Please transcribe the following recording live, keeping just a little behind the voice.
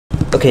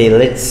Okay,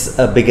 let's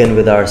begin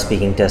with our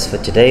speaking test for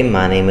today.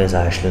 My name is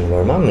Ashlyn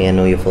Verma. May I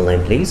know your full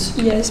name, please?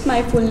 Yes,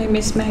 my full name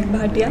is Mehak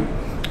Bhatia.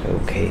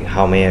 Okay,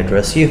 how may I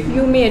address you?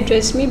 You may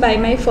address me by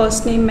my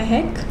first name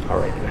Mehak.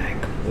 Alright,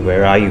 Mehak.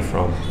 Where are you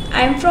from?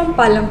 I am from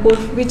Palampur,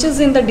 which is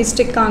in the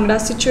district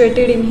Kangra,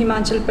 situated in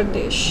Himachal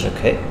Pradesh.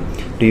 Okay.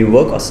 Do you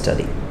work or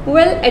study?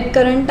 Well, at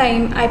current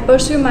time, I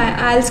pursue my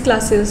IELTS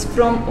classes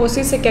from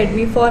OCS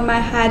Academy for my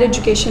higher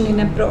education in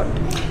abroad.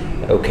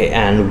 Okay,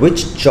 and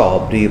which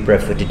job do you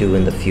prefer to do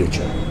in the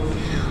future?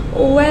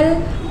 Well,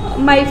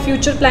 my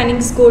future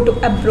plannings go to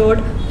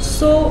abroad.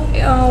 So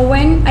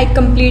when I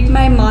complete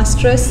my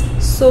masters,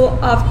 so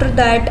after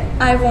that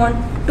I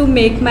want to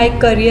make my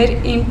career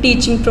in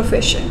teaching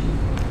profession.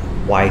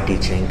 Why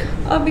teaching?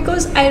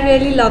 Because I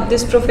really love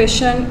this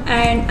profession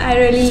and I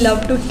really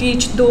love to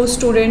teach those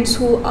students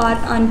who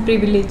are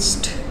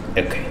unprivileged.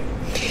 Okay.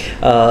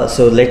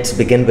 So let's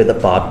begin with the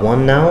part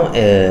 1 now.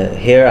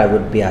 Here I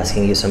would be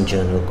asking you some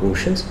general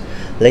questions.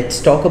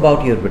 Let's talk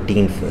about your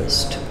routine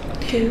first.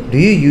 Okay. Do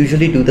you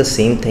usually do the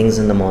same things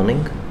in the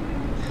morning?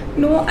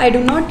 No, I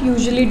do not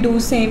usually do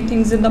same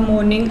things in the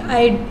morning.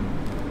 I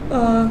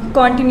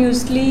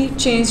continuously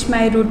change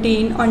my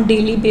routine on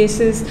daily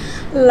basis.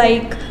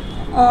 Like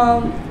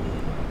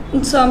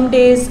some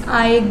days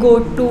I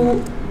go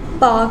to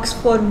parks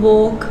for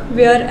walk,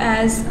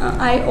 whereas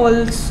I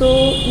also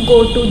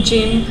go to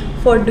gym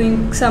for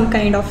doing some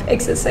kind of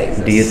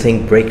exercises. Do you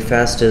think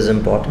breakfast is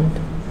important?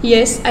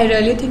 Yes, I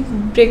really think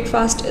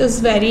breakfast is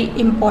very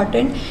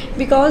important,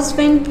 because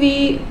when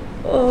we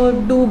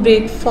do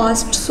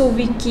breakfast, so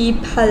we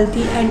keep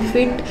healthy and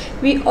fit,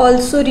 we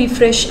also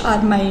refresh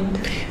our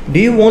mind. Do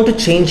you want to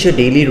change your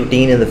daily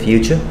routine in the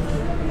future?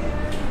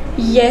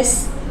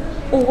 Yes,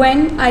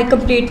 when I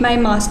complete my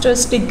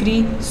master's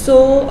degree,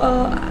 so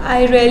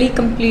I will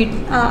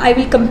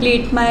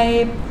complete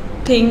my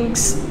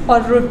things or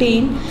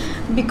routine,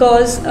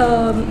 because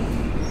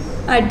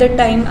at the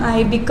time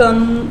I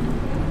become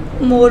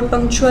more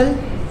punctual.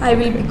 I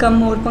will become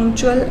more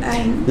punctual.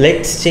 And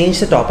let's change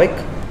the topic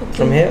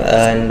from here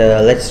and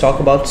let's talk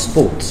about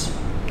sports.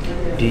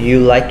 Do you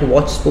like to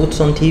watch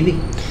sports on TV?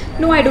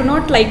 No, I do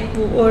not like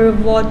to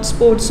watch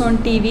sports on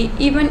TV.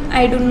 Even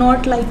I do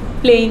not like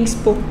playing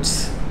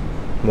sports.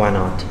 Why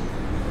not?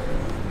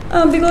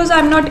 Because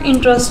I'm not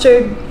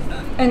interested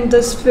in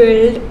this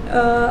field.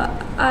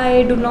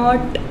 I do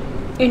not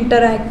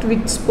interact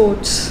with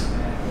sports.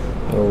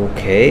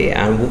 Okay,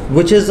 and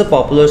which is the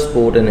popular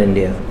sport in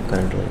India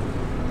currently?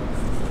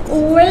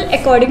 Well,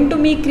 according to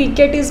me,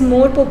 cricket is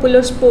more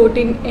popular sport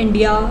in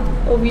India,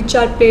 which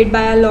are played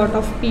by a lot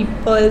of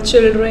people,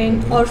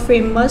 children or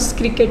famous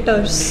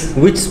cricketers.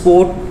 Which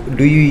sport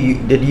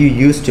did you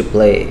used to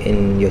play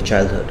in your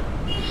childhood?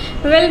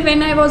 Well,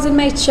 when I was in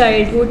my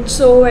childhood,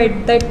 so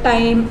at that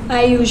time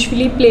I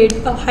usually played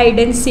hide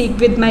and seek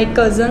with my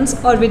cousins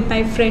or with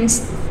my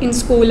friends in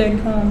school and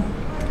home.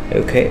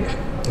 Okay.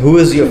 Who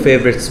is your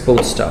favorite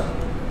sports star?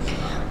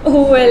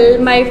 Oh, well,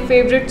 my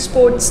favorite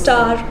sports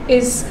star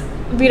is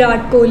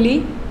Virat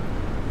Kohli,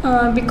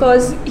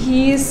 because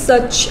he is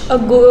such a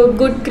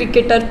good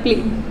cricketer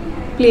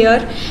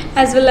player,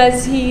 as well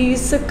as he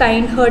is a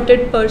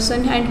kind-hearted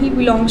person and he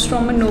belongs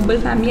from a noble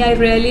family. I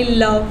really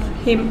love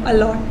him a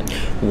lot.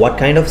 What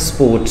kind of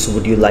sports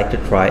would you like to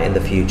try in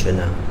the future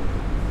now?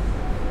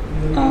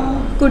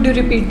 Could you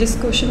repeat this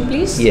question,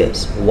 please?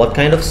 Yes. What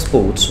kind of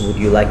sports would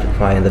you like to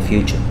try in the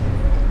future?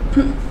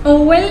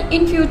 Oh, well,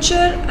 in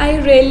future I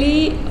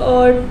really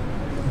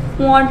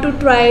want to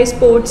try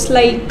sports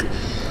like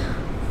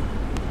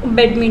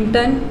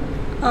badminton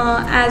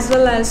as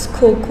well as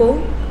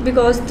kho,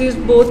 because these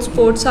both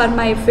sports are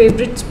my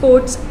favorite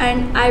sports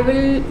and I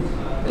will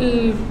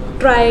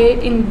try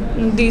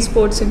in these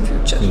sports in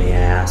future. May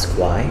I ask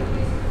why?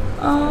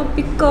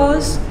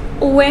 Because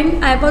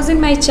when I was in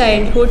my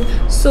childhood,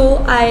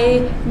 so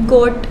I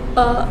got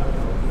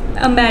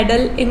a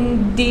medal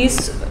in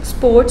these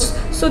sports,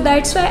 so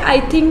that's why I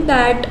think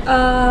that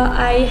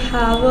I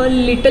have a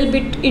little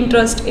bit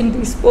interest in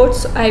these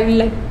sports. So I will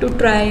like to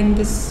try in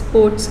these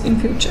sports in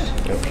future.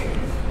 Okay.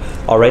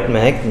 Alright,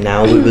 Meg,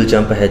 now we will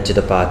jump ahead to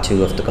the part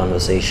 2 of the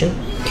conversation.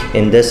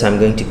 In this, I'm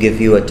going to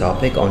give you a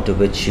topic onto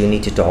which you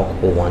need to talk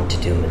for 1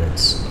 to 2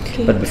 minutes.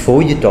 Okay. But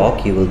before you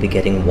talk, you will be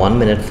getting 1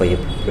 minute for your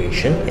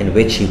preparation, in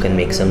which you can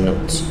make some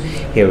notes.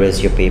 Here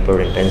is your paper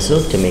and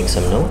pencil to make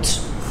some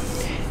notes.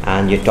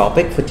 And your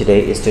topic for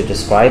today is to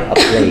describe a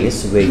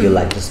place where you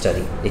like to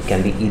study. It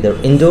can be either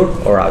indoor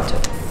or outdoor.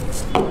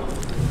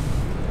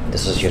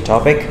 This is your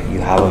topic.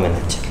 You have a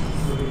minute.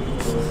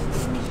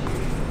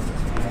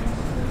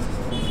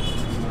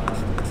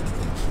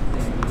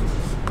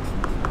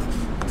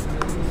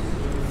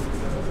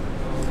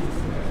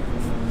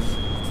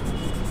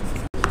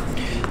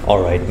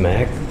 Alright,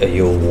 Meg,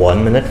 your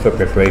 1 minute for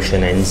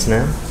preparation ends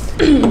now.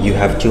 You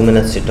have 2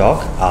 minutes to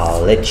talk.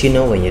 I'll let you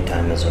know when your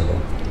time is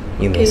over.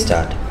 You may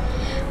start.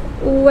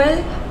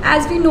 Well,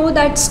 as we know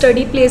that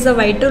study plays a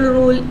vital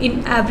role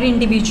in every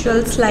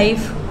individual's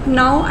life,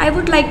 now I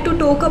would like to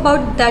talk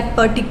about that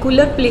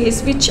particular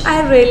place which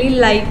I really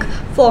like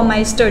for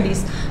my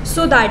studies.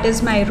 So that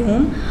is my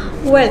room.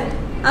 Well,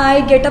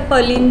 I get up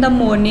early in the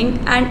morning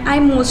and I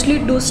mostly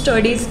do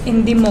studies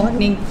in the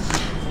morning.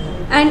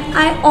 And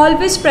I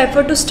always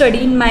prefer to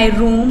study in my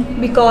room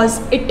because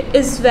it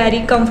is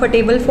very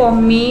comfortable for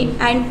me.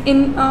 And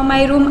in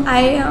my room,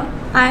 I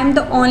am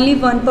the only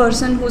one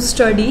person who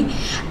study,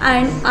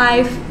 and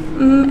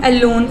I'm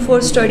alone for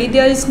study.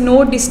 There is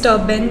no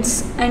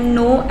disturbance and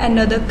no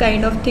another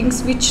kind of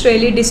things which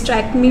really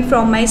distract me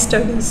from my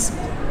studies.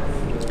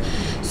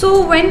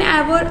 So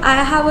whenever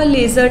I have a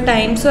leisure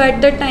time, so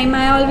at that time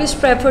I always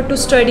prefer to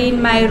study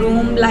in my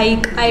room,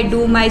 like I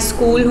do my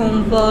school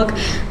homework,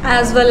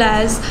 as well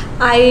as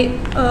I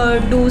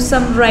do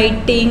some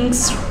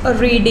writings,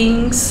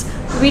 readings,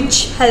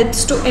 which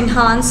helps to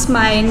enhance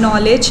my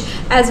knowledge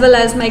as well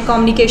as my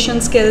communication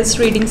skills,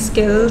 reading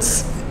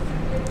skills.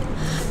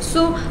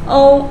 So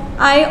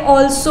I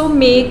also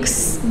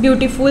makes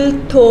beautiful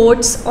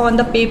thoughts on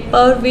the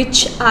paper,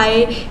 which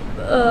I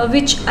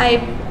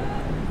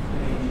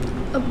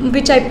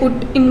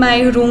put in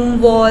my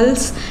room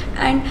walls,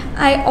 and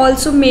I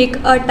also make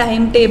a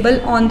timetable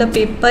on the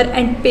paper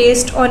and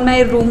paste on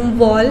my room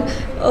wall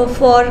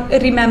for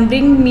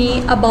remembering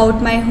me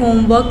about my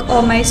homework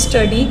or my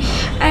study.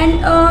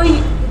 And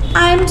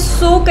I'm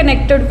so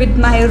connected with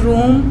my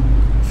room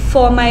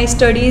for my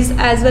studies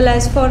as well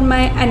as for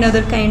my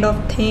another kind of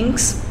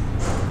things.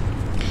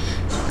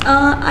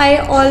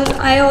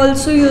 I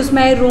also use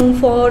my room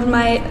for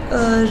my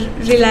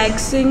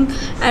relaxing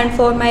and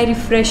for my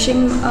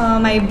refreshing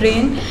my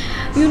brain.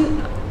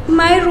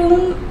 My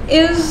room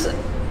is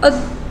a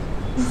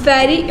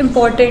very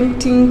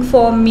important thing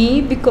for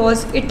me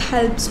because it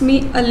helps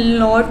me a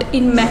lot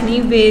in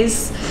many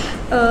ways.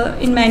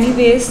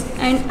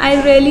 And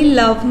I really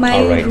love my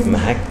All right, room.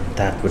 Mahak,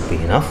 that would be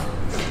enough.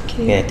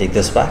 Okay. May I take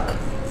this back?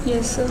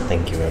 Yes, sir.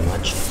 Thank you very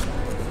much.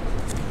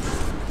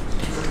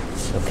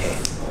 Okay,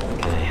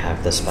 can I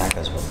have this back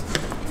as well?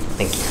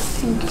 Thank you.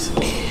 Thank you, sir.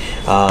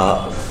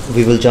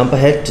 We will jump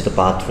ahead to the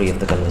part 3 of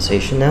the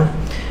conversation now.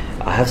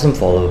 I have some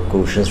follow-up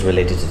questions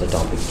related to the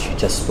topic you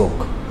just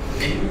spoke.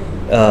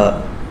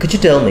 Could you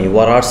tell me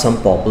what are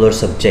some popular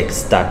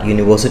subjects that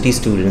university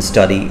students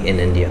study in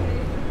India?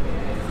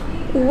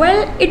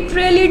 Well, it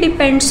really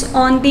depends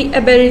on the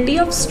ability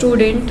of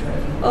student.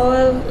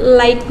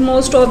 Like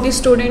most of the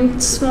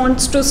students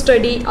wants to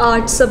study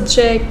art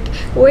subject,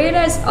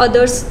 whereas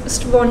others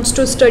wants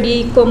to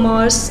study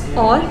commerce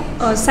or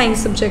science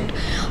subject.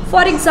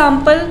 For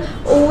example,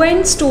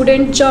 when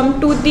students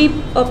jump to the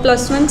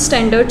 +1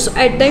 standards,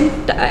 at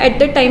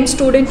the time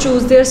students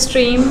choose their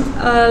stream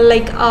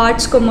like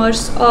arts,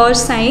 commerce or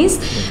science.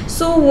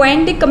 So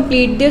when they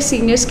complete their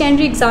senior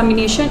secondary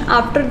examination,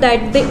 after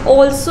that they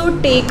also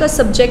take a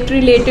subject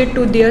related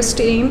to their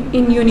stream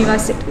in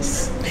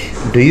universities.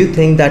 Do you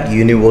think that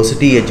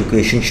university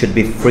education should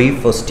be free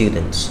for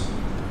students?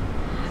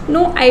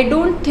 No, I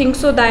don't think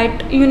so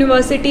that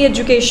university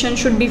education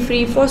should be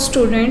free for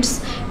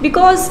students,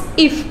 because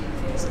if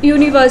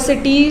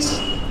universities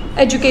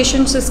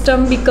education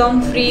system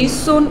become free,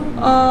 so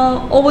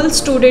all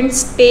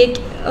students take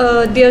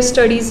their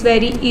studies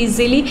very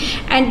easily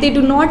and they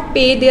do not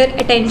pay their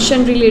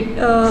attention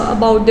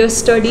about their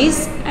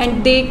studies,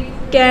 and they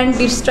can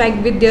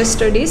distract with their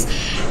studies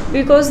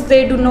because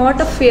they do not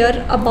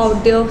fear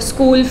about their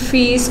school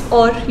fees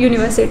or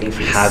university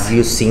fees. Have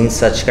you seen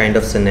such kind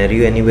of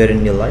scenario anywhere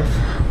in your life?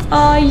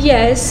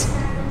 Yes.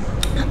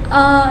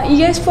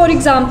 Yes, for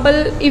example,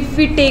 if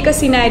we take a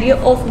scenario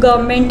of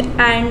government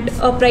and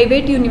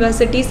private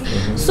universities,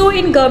 so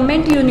in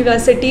government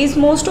universities,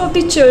 most of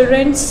the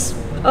childrens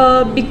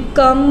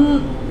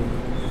become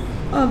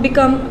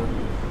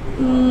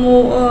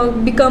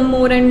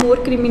more and more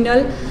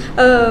criminal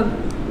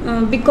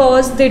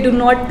because they do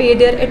not pay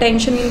their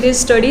attention in their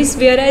studies.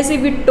 Whereas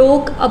if we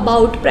talk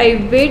about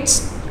private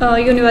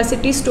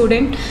university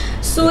student,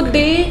 so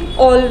they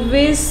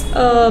always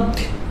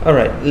All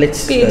right,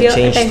 let's pay their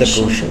change the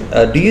attention.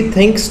 question. Do you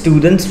think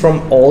students from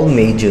all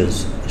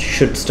majors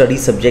should study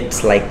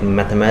subjects like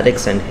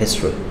mathematics and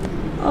history?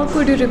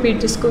 Could you repeat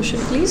this question,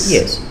 please?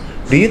 Yes.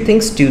 Do you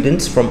think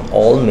students from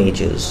all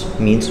majors,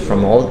 means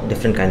from all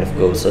different kind of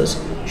courses,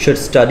 should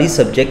study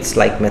subjects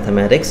like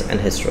mathematics and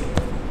history?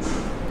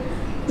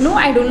 No,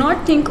 I do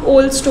not think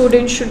all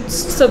students should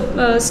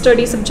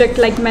study subject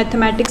like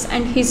mathematics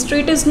and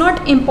history. It is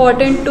not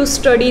important to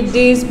study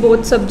these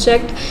both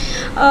subject.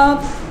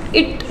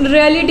 It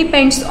really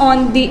depends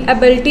on the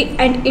ability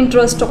and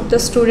interest of the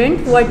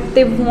student, what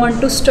they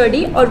want to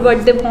study or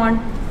what they want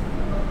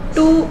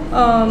to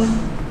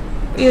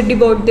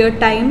devote their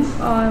time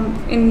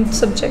in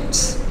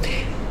subjects.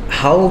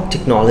 How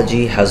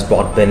technology has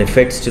brought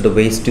benefits to the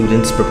way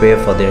students prepare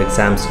for their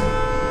exams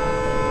now?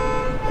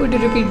 Could you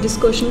repeat this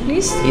question,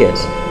 please?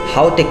 Yes.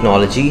 How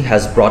technology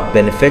has brought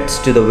benefits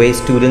to the way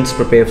students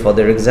prepare for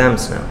their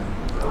exams now?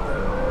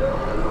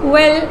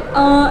 Well,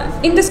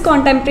 in this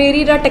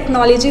contemporary era,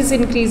 technology is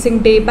increasing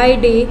day by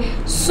day.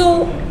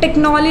 So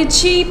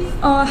technology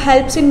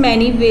helps in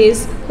many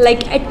ways.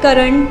 Like at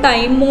current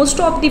time, most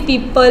of the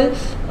people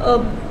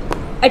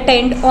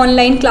attend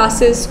online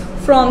classes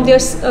from their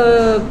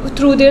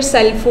through their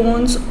cell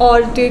phones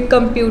or their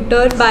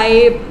computer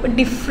by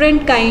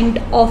different kind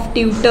of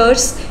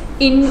tutors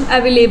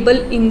available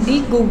in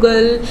the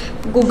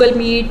Google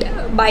Meet,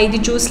 by the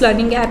Juice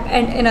Learning app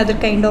and another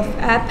kind of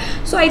app.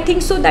 So I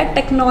think so that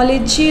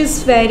technology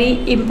is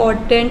very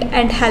important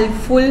and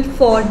helpful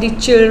for the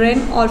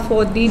children or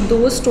for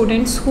those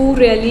students who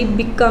really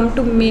become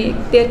to make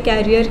their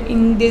career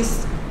in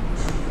this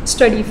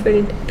study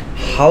field.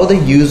 How the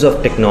use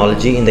of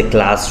technology in the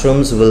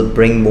classrooms will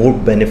bring more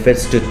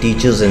benefits to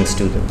teachers and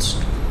students?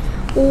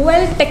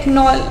 Well,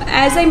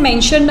 as I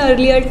mentioned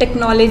earlier,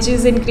 technology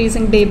is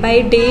increasing day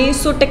by day.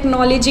 So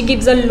technology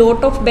gives a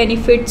lot of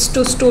benefits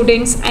to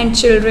students and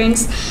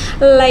childrens.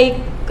 Like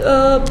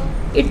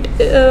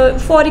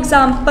for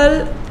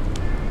example,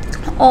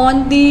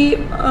 on the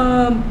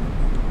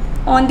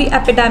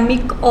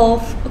epidemic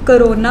of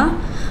corona,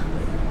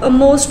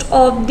 most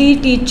of the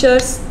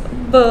teachers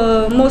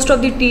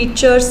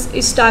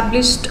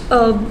established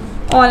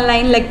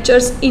online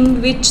lectures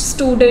in which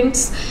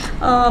students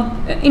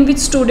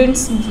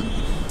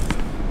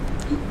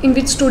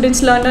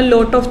learn a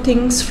lot of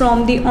things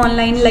from the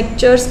online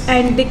lectures,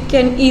 and they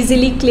can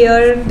easily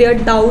clear their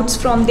doubts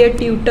from their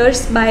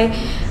tutors by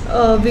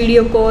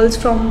video calls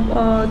from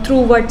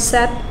through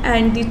WhatsApp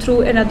and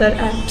through another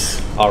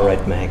apps. All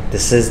right, Meg,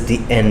 this is the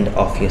end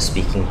of your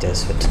speaking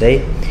test for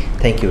today.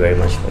 Thank you very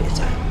much for your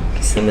time.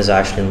 My name is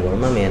Ashlyn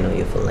Verma. May I know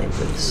your full name,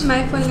 please?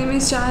 My full name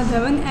is Chahat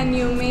Dhawan, and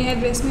you may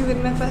address me with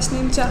my first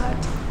name, Chahat.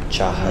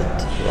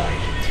 Chahat,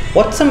 right.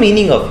 What's the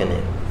meaning of your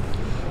name?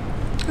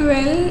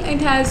 Well,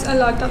 it has a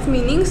lot of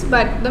meanings,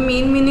 but the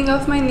main meaning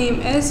of my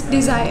name is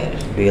desire.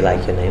 Do you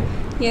like your name?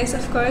 Yes,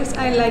 of course.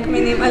 I like my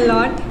name a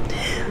lot.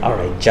 All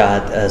right,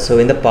 Chahat. So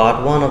in the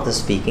part 1 of the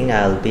speaking,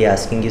 I'll be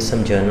asking you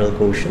some general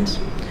questions,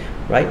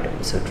 right?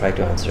 So try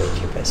to answer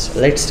it your best.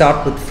 Let's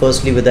start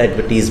firstly with the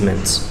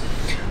advertisements.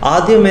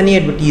 Are there many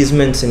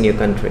advertisements in your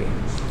country?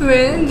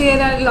 Well,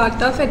 there are a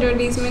lot of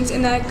advertisements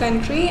in our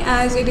country,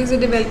 as it is a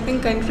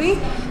developing country.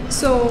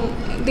 So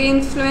they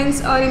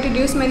influence or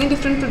introduce many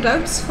different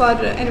products for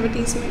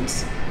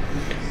advertisements.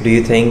 Do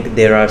you think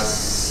there are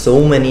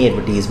so many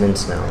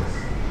advertisements now?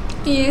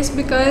 Yes,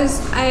 because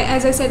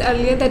as I said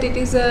earlier, that it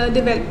is a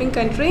developing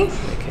country.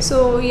 Okay.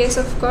 So yes,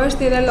 of course,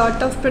 there are a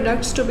lot of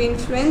products to be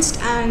influenced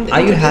and.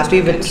 Are you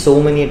happy with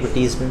so many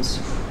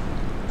advertisements?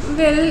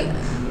 Well,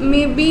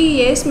 maybe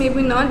yes,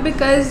 maybe not,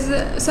 because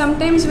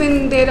sometimes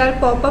when there are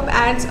pop-up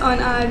ads on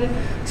our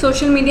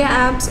social media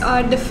apps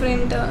or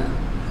different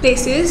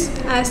places,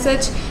 as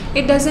such,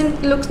 it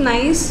doesn't look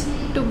nice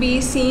to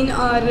be seen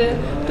or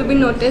to be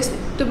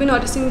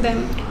noticing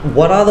them.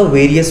 What are the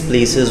various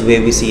places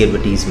where we see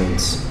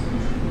advertisements?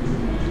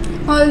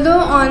 Although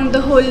on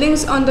the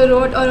holdings on the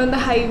road or on the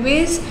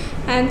highways,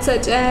 and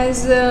such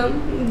as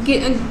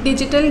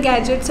digital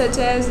gadgets such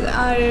as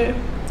our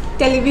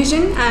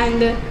television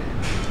and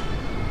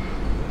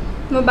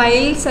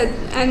mobile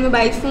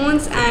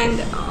phones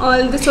and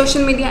all the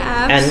social media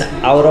apps.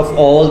 And out of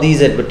all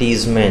these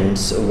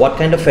advertisements, what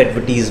kind of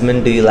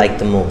advertisement do you like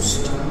the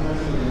most?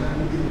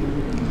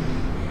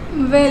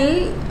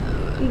 Well,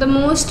 the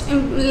most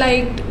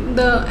liked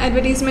the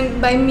advertisement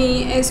by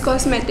me is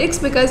cosmetics,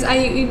 because I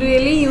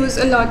really use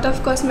a lot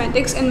of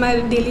cosmetics in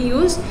my daily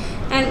use,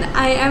 and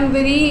I am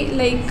very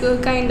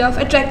kind of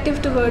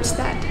attractive towards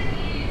that.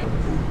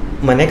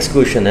 My next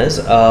question is,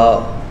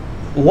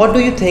 what do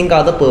you think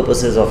are the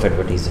purposes of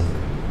advertising?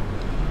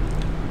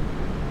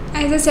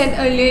 As I said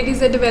earlier, it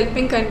is a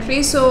developing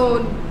country,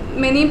 so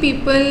many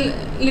people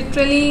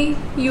literally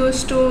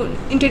used to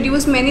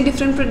introduce many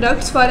different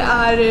products for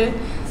our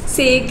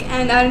sake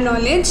and our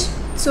knowledge.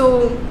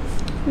 So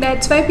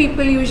that's why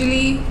people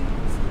usually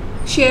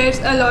shares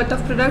a lot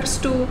of products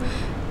to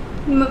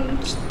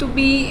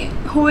be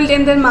hold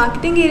in their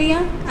marketing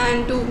area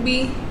and to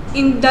be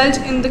indulge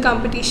in the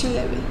competition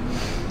level.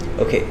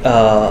 Okay,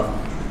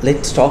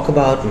 let's talk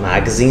about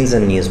magazines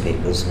and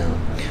newspapers now.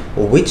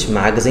 Which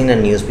magazine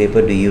and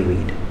newspaper do you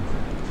read?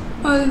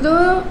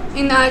 Although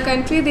in our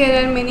country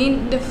there are many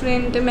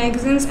different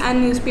magazines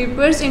and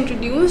newspapers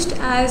introduced,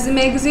 as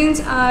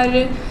magazines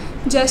are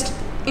just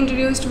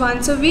introduced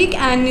once a week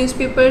and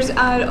newspapers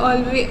are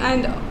always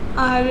and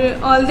are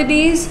all the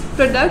days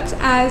products,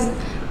 as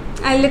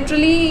I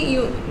literally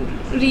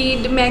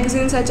read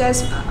magazines such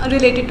as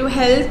related to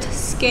health,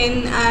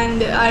 skin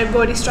and our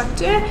body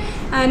structure,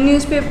 and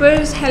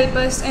newspapers help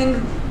us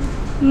in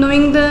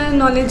knowing the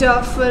knowledge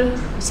of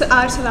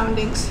our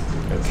surroundings.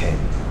 Okay.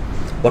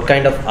 What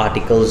kind of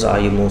articles are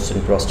you most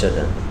interested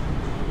in?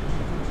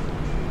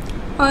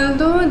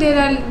 Although there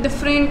are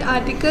different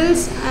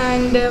articles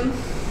and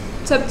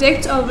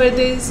subjects over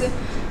these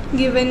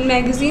given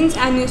magazines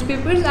and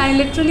newspapers, I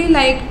literally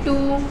like to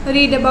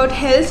read about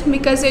health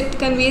because it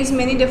conveys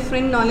many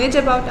different knowledge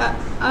about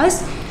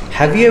us.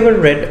 Have you ever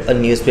read a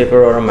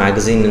newspaper or a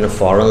magazine in a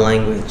foreign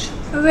language?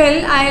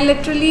 Well, I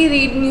literally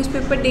read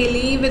newspaper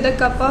daily with a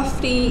cup of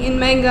tea in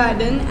my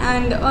garden,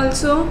 and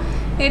also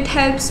it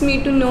helps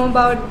me to know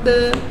about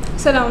the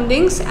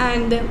surroundings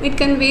and it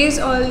conveys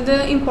all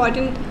the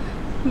important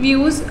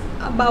views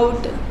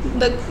about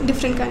the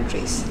different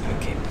countries.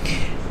 Okay.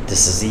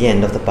 This is the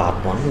end of the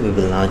part 1. We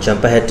will now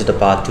jump ahead to the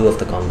part 2 of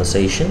the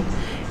conversation.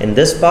 In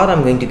this part,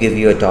 I'm going to give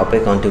you a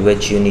topic onto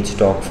which you need to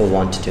talk for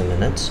 1 to 2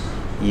 minutes.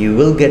 You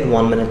will get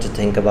 1 minute to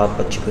think about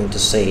what you're going to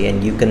say,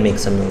 and you can make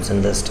some notes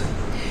in this time.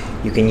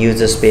 You can use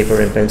this paper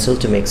and pencil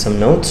to make some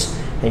notes,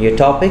 and your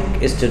topic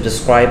is to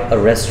describe a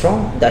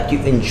restaurant that you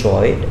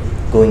enjoyed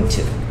going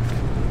to.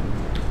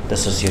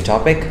 This is your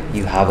topic.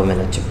 You have a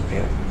minute to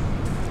prepare.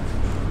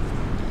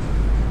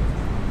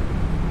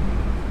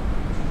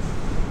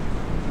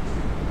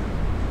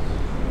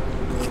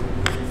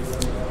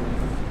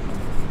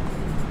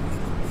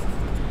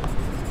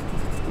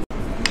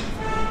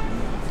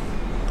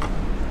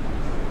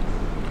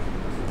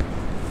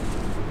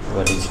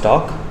 Ready to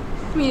talk?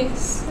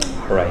 Yes.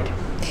 Alright.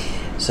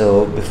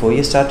 So before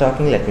you start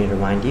talking, let me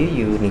remind you,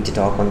 you need to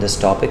talk on this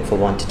topic for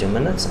 1 to 2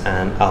 minutes,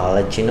 and I'll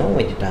let you know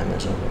when your time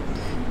is over.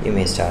 You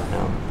may start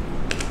now.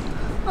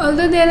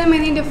 Although there are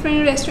many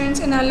different restaurants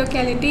in our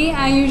locality,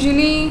 I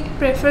usually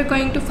prefer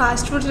going to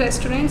fast food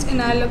restaurants in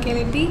our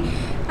locality,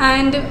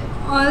 and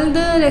all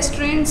the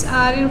restaurants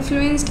are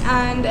influenced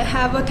and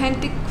have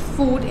authentic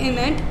food in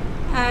it.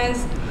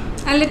 As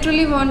I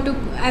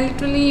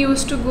literally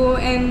used to go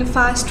in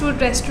fast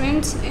food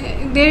restaurants.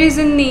 There is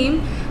a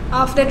name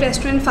of that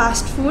restaurant,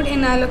 fast food,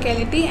 in our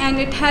locality, and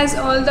it has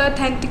all the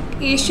authentic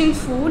Asian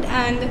food,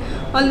 and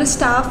all the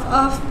staff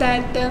of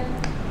that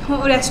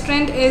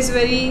restaurant is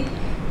very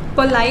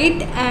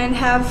polite and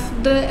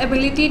have the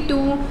ability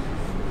to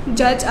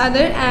judge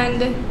other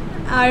and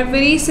are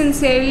very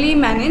sincerely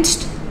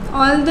managed.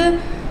 All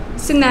the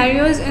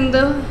scenarios in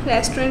the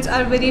restaurants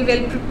are very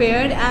well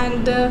prepared,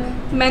 and the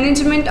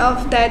management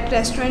of that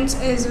restaurants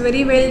is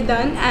very well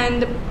done.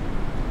 And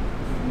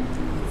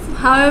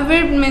however,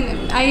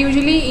 I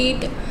usually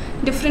eat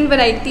different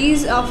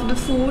varieties of the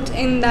food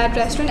in that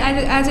restaurant,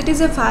 as it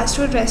is a fast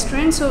food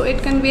restaurant, so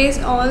it conveys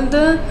all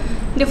the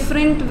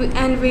different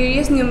and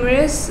various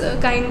numerous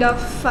kind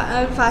of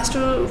fast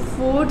food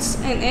foods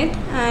in it,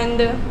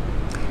 and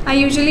I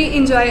usually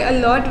enjoy a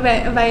lot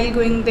while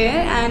going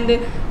there, and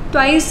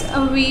twice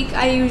a week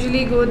I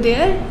usually go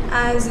there,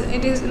 as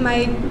it is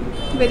my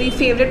very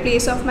favorite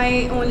place of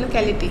my own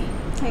locality.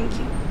 Thank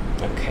you.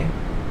 Okay.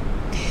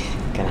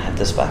 Can I have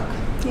this back?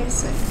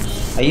 Yes,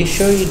 sir. Are you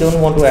sure you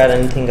don't want to add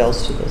anything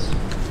else to this?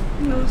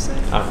 No, sir.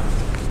 Alright.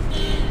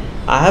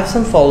 I have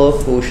some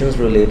follow-up questions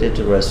related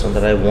to restaurant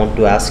that I want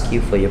to ask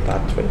you for your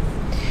part 3.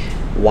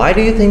 Why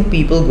do you think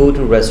people go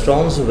to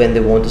restaurants when they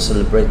want to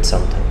celebrate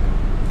something?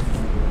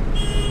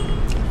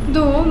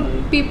 Though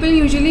people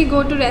usually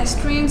go to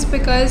restaurants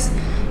because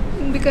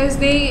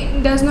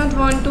they does not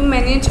want to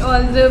manage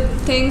all the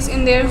things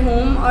in their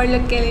home or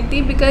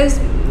locality, because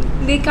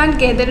they can't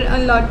gather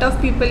a lot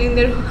of people in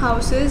their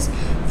houses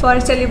for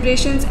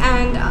celebrations,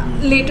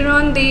 and later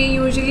on they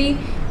usually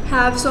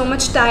have so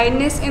much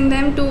tiredness in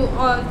them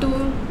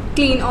to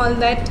clean all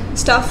that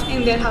stuff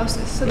in their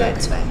houses. So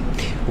that's why.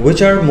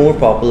 Which are more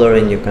popular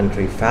in your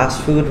country,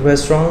 fast food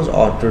restaurants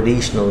or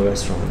traditional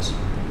restaurants?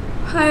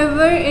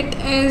 However, it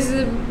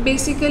is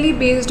basically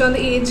based on the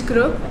age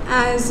group,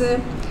 as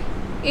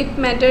it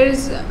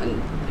matters.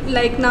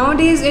 Like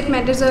nowadays, it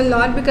matters a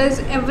lot because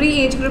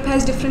every age group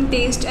has different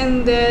taste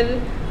and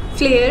their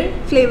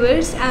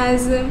flavors.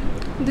 As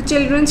the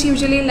childrens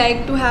usually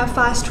like to have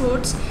fast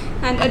foods,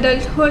 and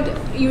adulthood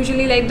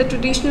usually like the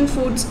traditional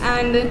foods.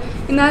 And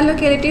in our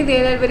locality,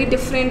 there are very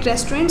different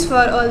restaurants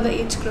for all the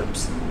age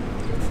groups.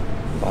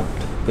 But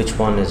which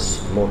one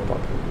is more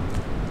popular?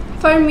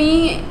 For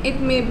me, it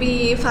may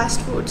be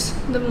fast foods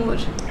the more.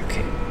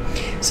 Okay.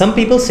 Some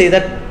people say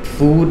that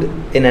food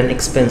in an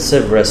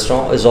expensive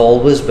restaurant is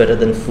always better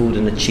than food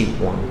in a cheap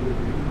one.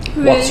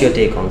 What's your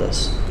take on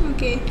this?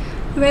 Okay.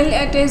 Well,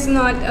 it is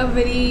not a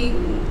very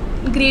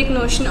great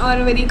notion or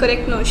a very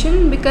correct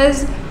notion,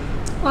 because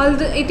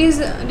it is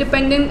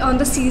dependent on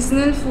the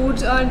seasonal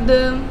foods or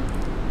the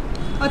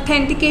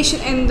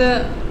authentication in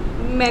the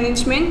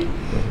management.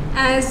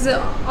 As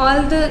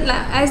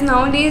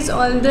nowadays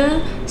all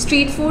the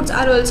street foods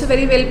are also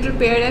very well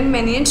prepared and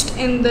managed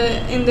in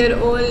their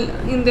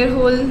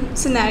whole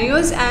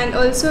scenarios, and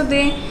also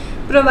they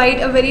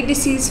provide a very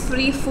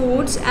disease-free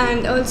foods,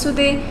 and also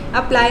they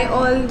apply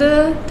all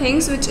the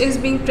things which is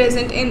being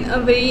present in a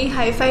very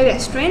hi-fi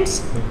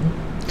restaurants.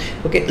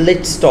 Okay,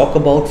 let's talk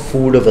about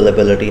food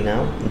availability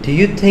now. Do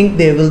you think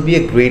there will be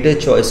a greater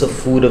choice of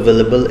food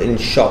available in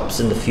shops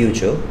in the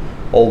future,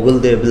 or will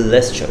there be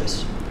less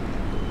choice?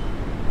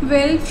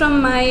 Well,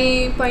 from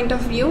my point of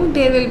view,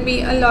 there will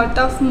be a lot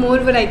of more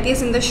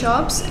varieties in the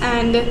shops,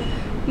 and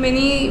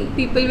many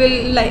people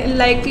will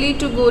likely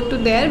to go to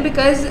there,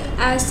 because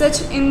as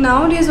such in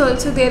nowadays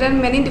also there are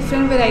many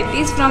different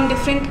varieties from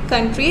different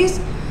countries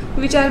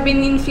which are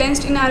being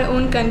influenced in our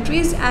own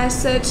countries.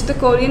 As such, the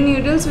Korean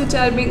noodles which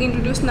are being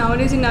introduced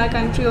nowadays in our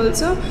country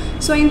also.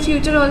 So in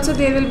future also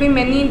there will be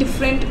many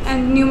different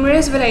and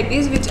numerous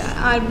varieties which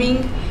are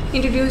being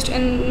introduced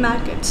in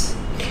markets.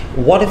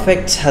 What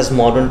effects has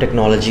modern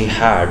technology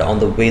had on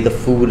the way the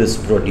food is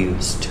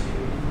produced?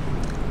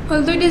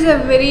 Although it is a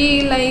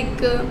very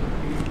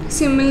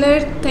similar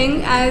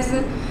thing, as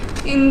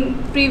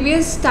in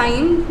previous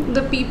time,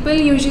 the people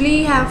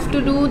usually have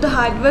to do the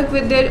hard work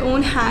with their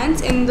own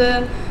hands in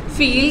the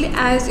field,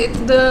 as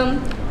the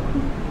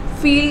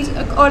fields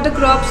or the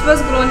crops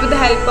was grown with the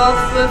help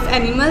of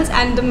animals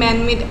and the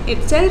man-made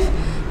itself.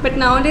 But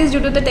nowadays,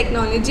 due to the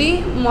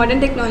technology, modern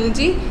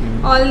technology,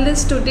 all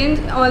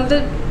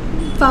the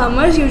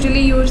farmers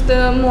usually use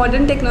the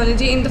modern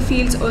technology in the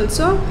fields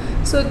also.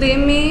 So they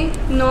may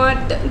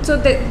not. So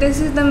this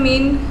is the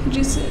main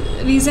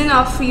reason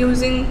of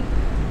using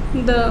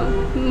the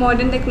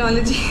modern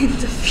technology in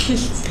the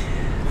fields.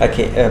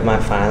 Okay, my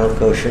final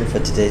question for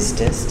today's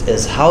test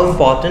is, how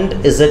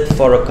important is it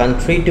for a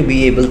country to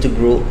be able to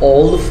grow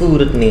all the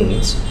food it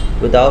needs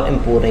without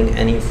importing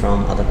any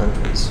from other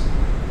countries?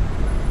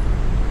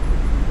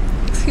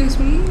 Excuse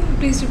me,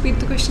 please repeat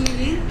the question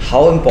again.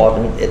 How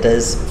important it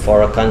is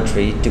for a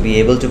country to be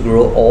able to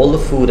grow all the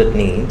food it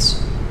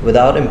needs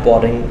without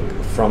importing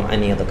from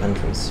any other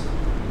countries?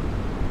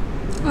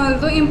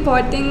 Although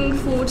importing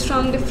foods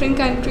from different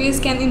countries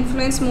can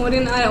influence more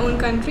in our own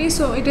country,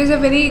 so it is a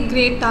very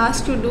great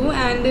task to do,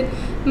 and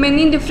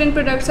many different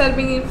products are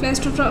being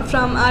influenced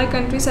from our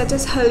country, such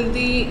as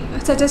haldi,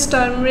 such as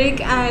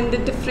turmeric, and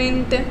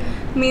different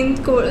main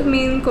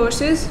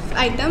courses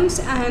items,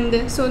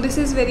 and so this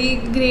is very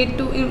great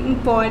to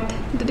import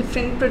the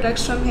different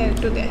products from here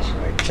to there.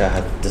 Right,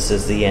 Chahat, this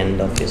is the end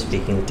of your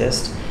speaking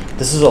test.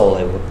 This is all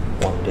I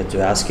wanted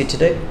to ask you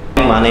today.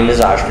 My name is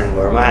Ashwin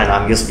Verma and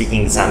I'm your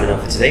speaking examiner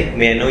for today.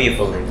 May I know your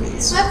full name,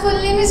 please? My full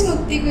name is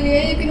Mukti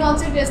Gulia. You can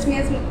also address me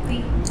as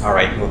Mukti.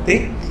 Alright,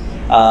 Mukti.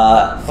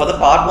 For the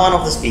part 1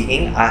 of the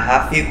speaking, I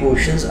have few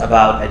questions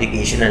about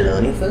education and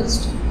learning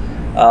first.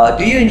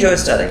 Do you enjoy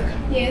studying?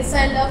 Yes,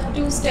 I love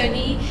to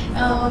study.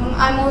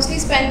 I mostly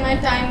spend my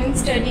time in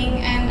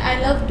studying, and I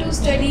love to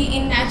study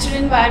in natural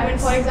environment.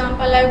 For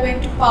example, I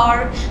went to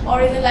park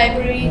or in the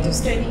library to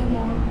study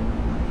more.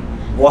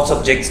 What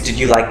subjects did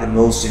you like the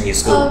most in your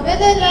school? Well,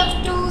 I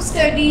love to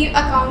study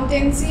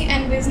accountancy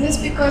and business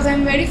because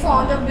I'm very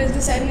fond of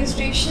business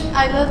administration.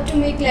 I love to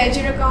make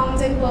ledger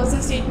accounts and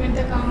personal statement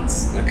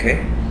accounts.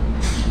 Okay.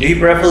 Do you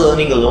prefer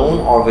learning alone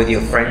or with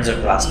your friends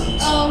or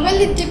classmates? Well,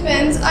 it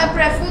depends. I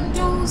prefer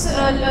to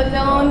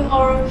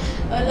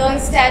learn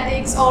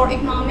statics or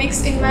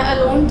economics in my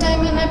alone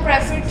time, and I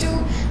prefer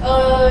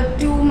to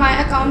do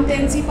my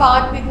accountancy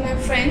part with my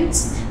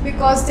friends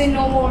because they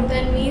know more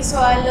than me, so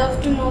I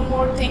love to know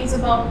more things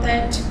about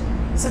that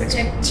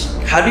subject.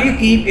 How do you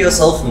keep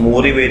yourself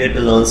motivated to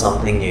learn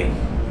something new?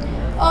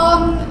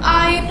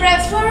 I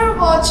prefer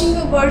watching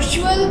a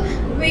virtual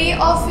way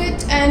of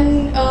it,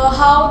 and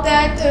how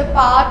that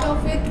part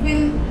of it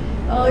will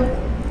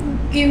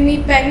give me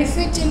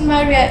benefit in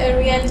my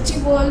reality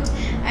world,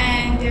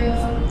 and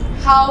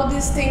how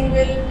this thing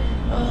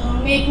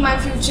will make my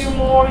future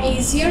more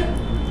easier.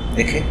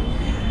 Okay.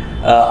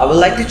 I would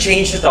like to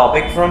change the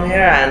topic from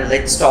here and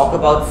let's talk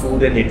about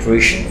food and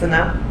nutrition for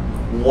now.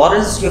 What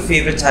is your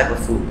favorite type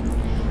of food?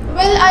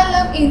 Well, I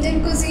love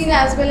Indian cuisine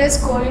as well as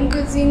Korean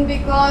cuisine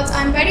because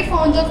I'm very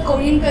fond of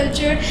Korean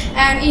culture,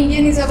 and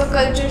Indian is our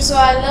culture, so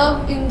I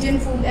love Indian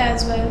food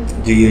as well.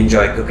 Do you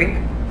enjoy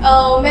cooking?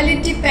 Well,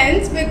 it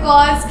depends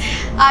because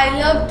I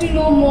love to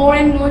know more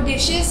and more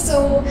dishes,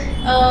 so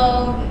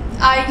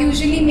I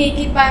usually make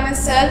it by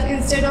myself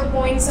instead of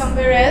going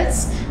somewhere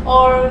else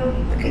or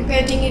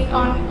getting it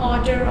on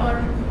order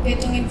or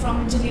getting it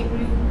from a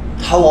delivery.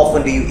 How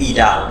often do you eat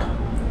out?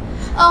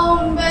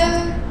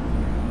 Well,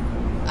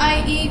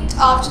 I eat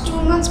after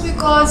 2 months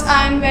because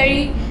I'm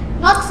very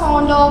not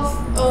fond of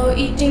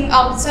eating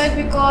outside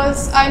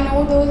because I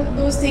know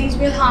those things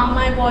will harm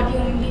my body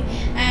only,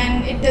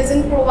 and it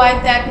doesn't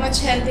provide that much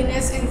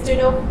healthiness instead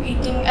of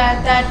eating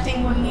at that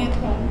thing only at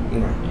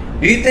home. Right.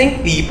 Do you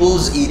think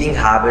people's eating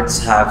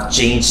habits have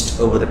changed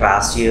over the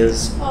past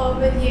years? Well,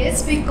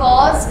 yes,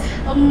 because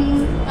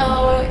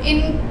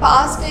in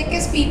past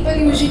decades people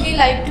usually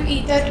like to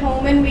eat at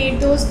home and made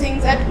those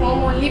things at home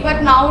only,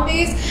 but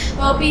nowadays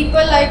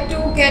people like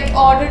to get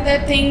ordered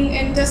that thing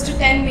in just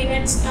 10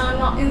 minutes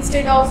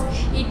instead of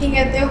eating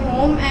at their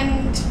home,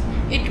 and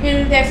it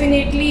will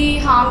definitely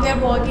harm their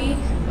body.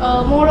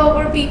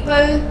 Moreover,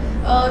 people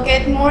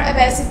get more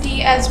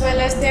obesity as well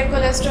as their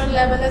cholesterol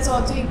level has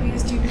also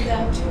increased due to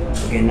that.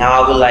 Okay,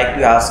 now I would like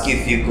to ask you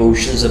a few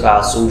questions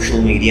about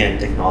social media and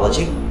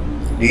technology.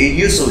 Do you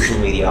use social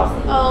media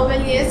often?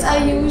 Well, yes,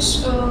 I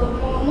use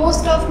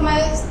most of my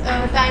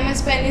time I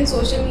spend in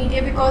social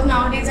media because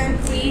nowadays I'm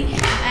free,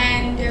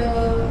 and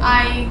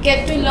I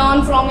get to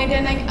learn from it,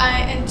 and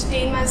I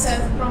entertain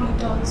myself from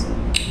it also.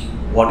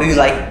 What do you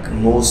like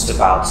most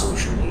about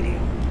social media?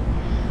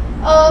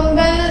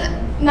 Well,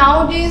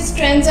 nowadays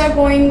trends are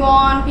going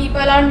on,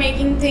 people are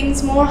making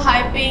things more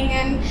hyping,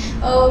 and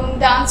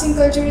dancing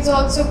culture is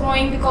also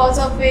growing because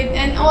of it,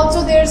 and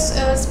also there's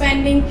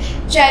spending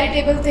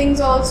charitable things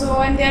also,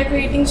 and they're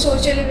creating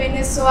social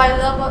awareness, so I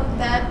love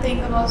that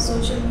thing about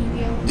social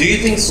media. Do you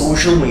think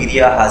social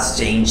media has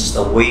changed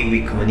the way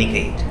we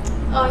communicate?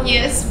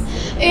 Yes.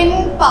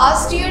 In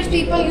past years,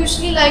 people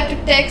usually like to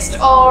text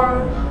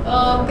or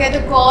get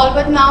a call,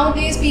 but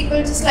nowadays people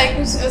just like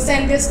to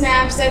send their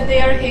snaps that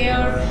they are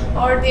here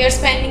or they are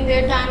spending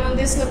their time on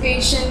this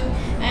location,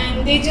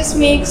 and they just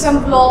make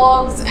some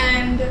vlogs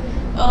and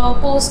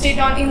post it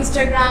on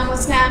Instagram or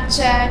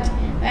Snapchat.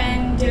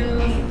 And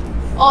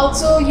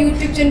also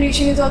YouTube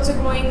generation is also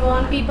growing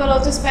on. People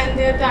also spend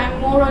their time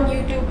more on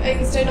YouTube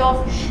instead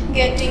of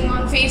getting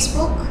on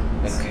Facebook.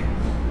 Okay.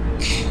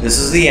 This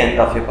is the end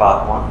of your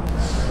part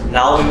 1.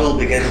 Now we will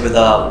begin with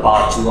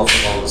part 2 of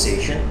the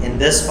conversation. In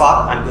this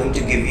part, I'm going to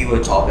give you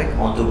a topic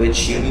onto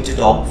which you need to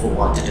talk for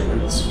 1 to 2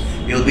 minutes.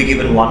 You'll be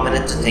given 1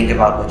 minute to think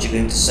about what you're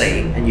going to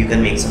say, and you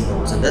can make some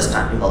notes, and this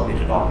time will help you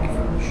to talk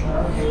before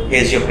finish.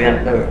 Here's your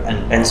pen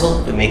and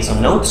pencil to make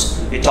some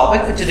notes. Your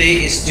topic for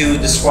today is to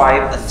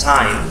describe a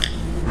time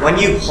when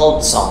you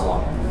helped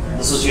someone.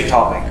 This is your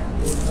topic.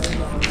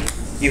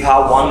 You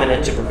have 1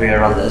 minute to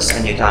prepare on this,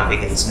 and your time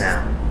begins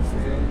now.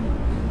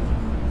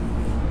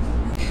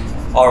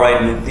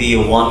 Alright, Mukti,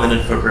 your 1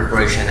 minute for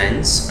preparation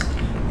ends.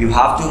 You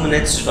have 2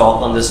 minutes to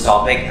talk on this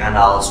topic, and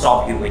I'll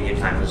stop you when your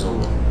time is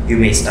over. You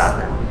may start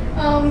now.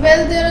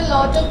 Well, there are a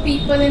lot of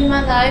people in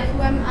my life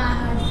whom I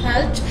have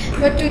helped,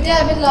 but today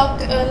I would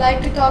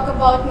like to talk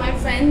about my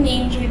friend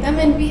named Rhythm,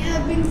 and we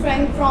have been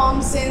friends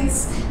from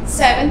since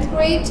 7th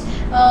grade,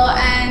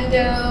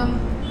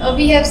 and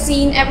we have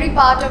seen every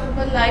part of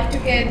our life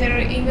together,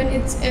 even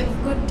it's a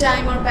good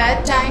time or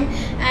bad time,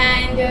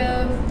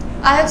 and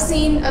I have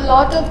seen a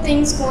lot of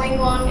things going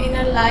on in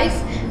our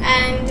life,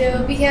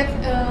 and we have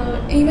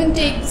even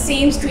take the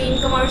same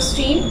stream, commerce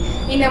stream,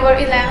 in our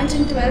 11th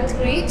and 12th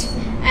grade.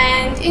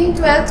 And in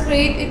 12th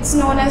grade, it's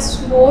known as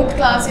board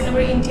class in our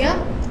India,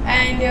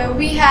 and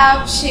we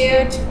have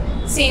shared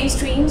same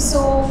stream.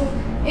 So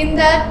in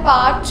that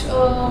part,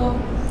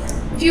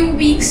 few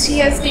weeks she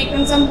has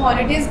taken some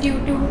holidays due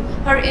to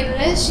her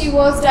illness. She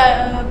was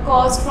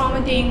caused from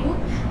a dengue,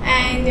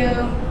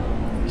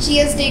 and she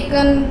has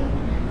taken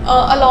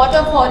a lot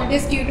of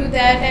holidays due to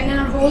that, and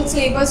her whole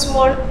syllabus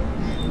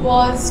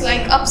was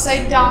like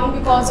upside down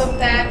because of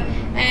that,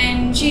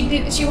 and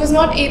she was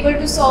not able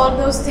to solve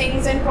those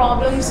things and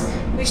problems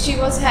which she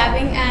was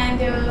having, and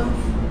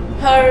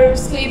her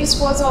syllabus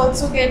was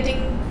also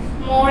getting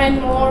more and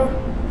more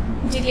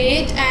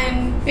delayed,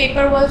 and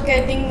paper was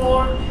getting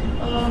more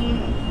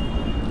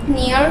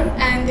near,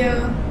 and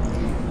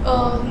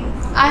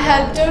I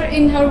helped her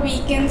in her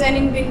weekends and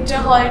in winter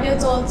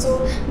holidays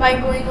also by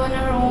going on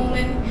her home,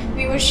 and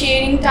we were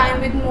sharing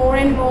time with more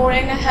and more,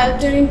 and I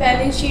helped her in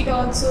balance sheet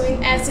also,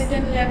 in asset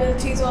and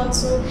liabilities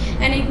also,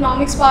 and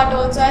economics part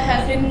also. I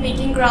helped in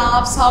making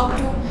graphs, how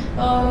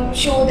to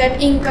show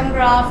that income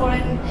graph or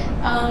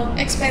an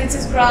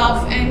expenses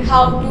graph, and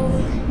how to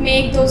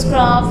make those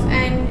graph,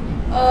 and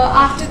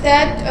after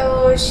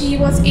that she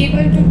was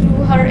able to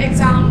do her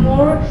exam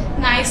more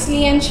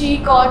nicely, and she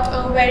got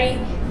a very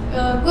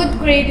good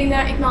grade in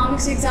her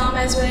economics exam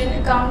as well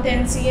in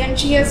accountancy, and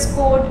she has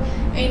scored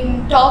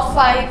in top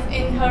 5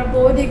 in her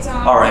board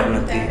exam. Alright,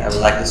 Mukti, I would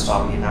like to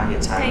stop you now.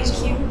 Your time is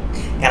over. Thank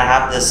you. Can I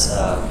have this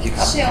few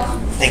cups? Sure.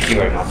 Thank you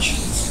very much.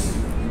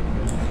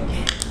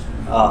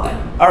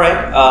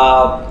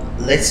 Alright,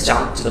 let's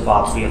jump to the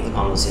part 3 of the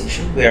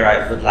conversation, where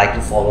I would like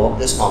to follow up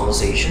this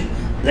conversation.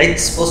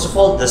 Let's first of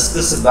all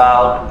discuss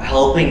about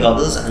helping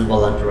others and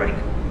volunteering.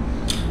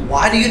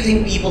 Why do you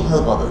think people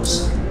help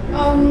others?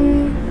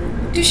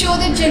 To show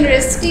their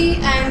generosity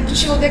and to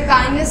show their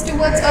kindness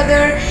towards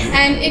other,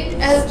 and it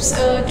helps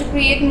to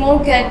create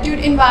more gratitude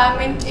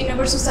environment in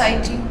our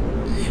society.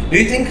 Do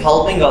you think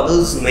helping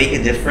others make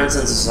a difference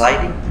in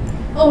society?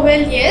 Oh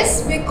well,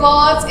 yes,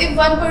 because if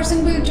one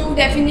person will do,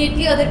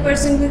 definitely other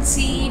person will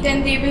see it,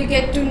 and they will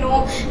get to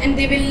know, and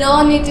they will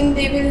learn it, and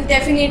they will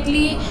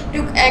definitely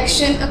took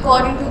action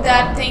according to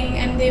that thing,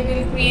 and they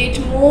will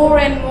create more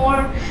and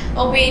more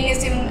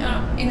awareness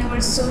in our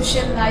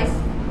social life.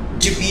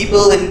 Do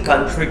people in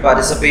country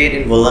participate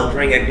in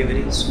volunteering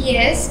activities?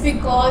 Yes,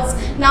 because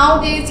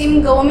nowadays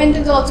even government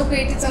has also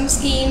created some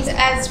schemes,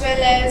 as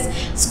well as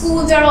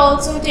schools are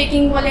also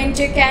taking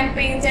volunteer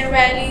campaigns and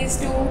rallies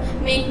to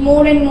make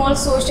more and more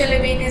social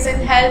awareness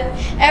and help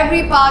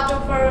every part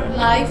of our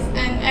life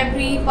and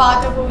every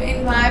part of our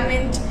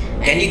environment.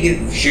 Can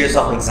you share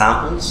some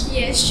examples?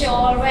 Yes,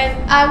 sure.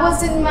 When I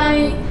was in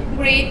my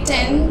grade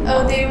 10,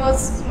 there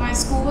was my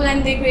school,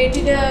 and they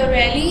created a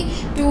rally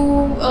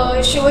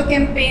to show a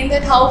campaign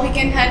that how we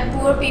can help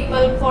poor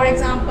people, for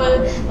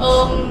example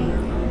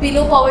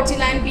below poverty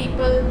line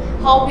people,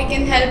 how we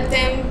can help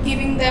them,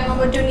 giving them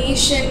our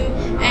donation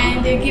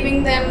and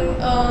giving them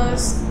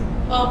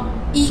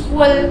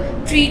equal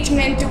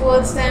treatment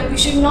towards them. We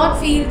should not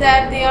feel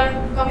that they are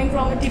coming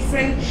from a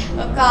different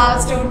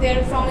caste or they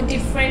are from a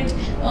different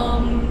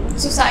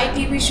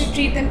society. We should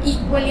treat them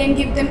equally and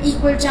give them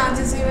equal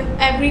chances in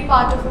every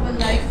part of our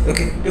life.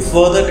 Okay, to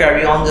further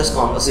carry on this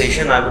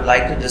conversation, I would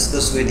like to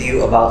discuss with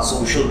you about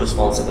social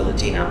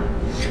responsibility now.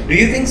 Do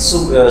you think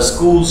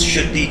schools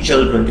should teach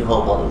children to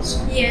help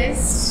others?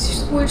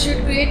 Yes, schools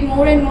should create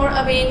more and more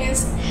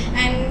awareness,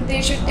 and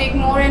they should take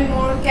more and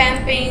more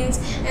campaigns,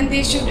 and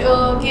they should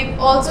give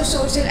also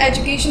social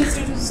education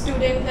to the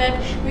student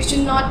that we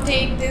should not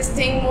take this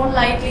thing more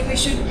lightly. We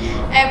should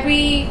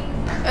every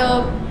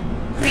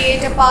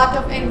create a part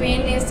of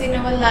awareness in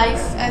our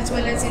life as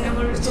well as in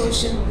our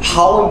social.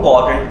 How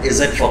important is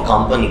it for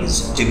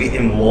companies to be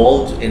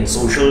involved in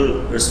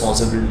social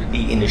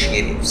responsibility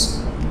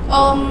initiatives?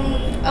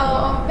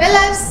 Well,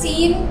 I've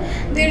seen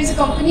there is a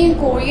company in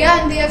Korea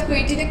and they have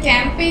created a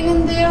campaign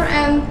in there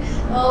and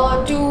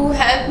to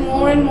help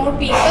more and more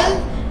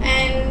people.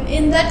 And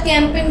in that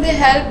campaign, they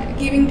help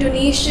giving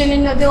donation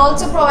and they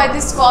also provide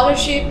this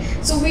scholarship.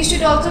 So we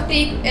should also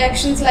take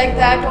actions like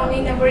that only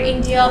in our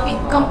India.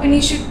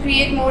 Companies should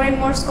create more and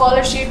more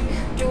scholarship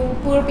to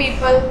poor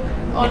people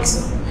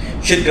also.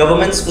 Should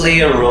governments play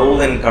a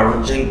role in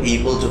encouraging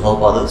people to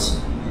help others?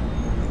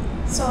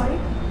 Sorry?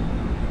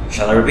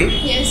 Shall I repeat?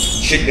 Yes.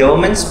 Should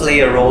governments play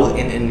a role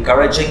in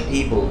encouraging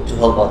people to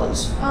help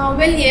others?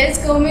 Well,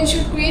 yes, government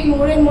should create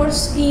more and more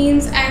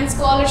schemes and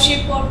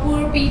scholarship for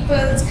poor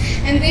peoples,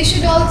 and they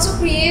should also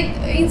create,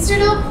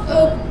 instead of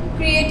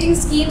creating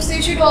schemes, they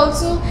should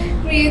also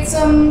create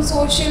some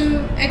social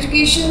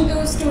education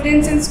to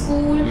students in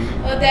school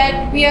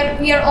that we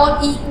are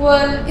all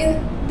equal.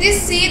 They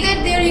say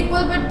that they are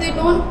equal, but they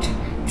don't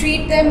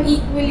treat them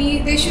equally.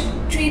 They should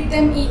treat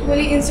them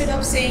equally instead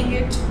of saying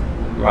it.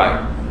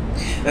 Right.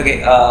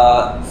 Okay,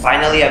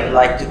 finally, I would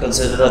like to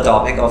consider the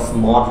topic of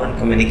modern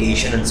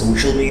communication and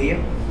social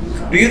media.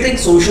 Do you think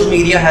social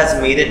media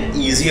has made it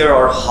easier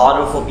or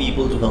harder for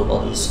people to help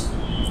others?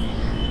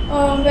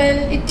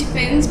 Well, it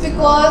depends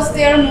because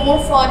there are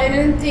more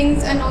fraudulent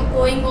things are now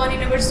going on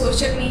in our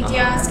social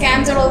media.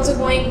 Scams are also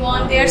going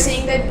on. They are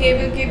saying that they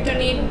will give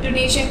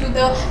donation to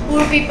the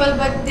poor people,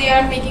 but they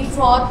are making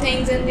fraud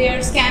things and they are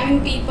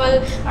scamming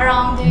people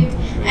around it.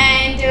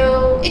 And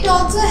it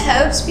also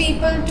helps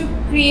people to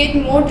create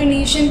more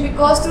donation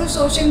because through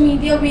social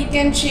media we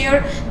can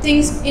share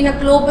things in a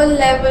global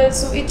level.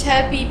 So it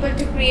helps people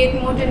to create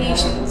more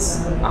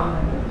donations.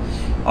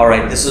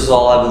 Alright, this is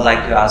all I would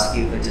like to ask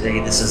you for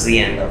today. This is the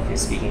end of your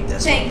speaking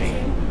test. Thank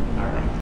you.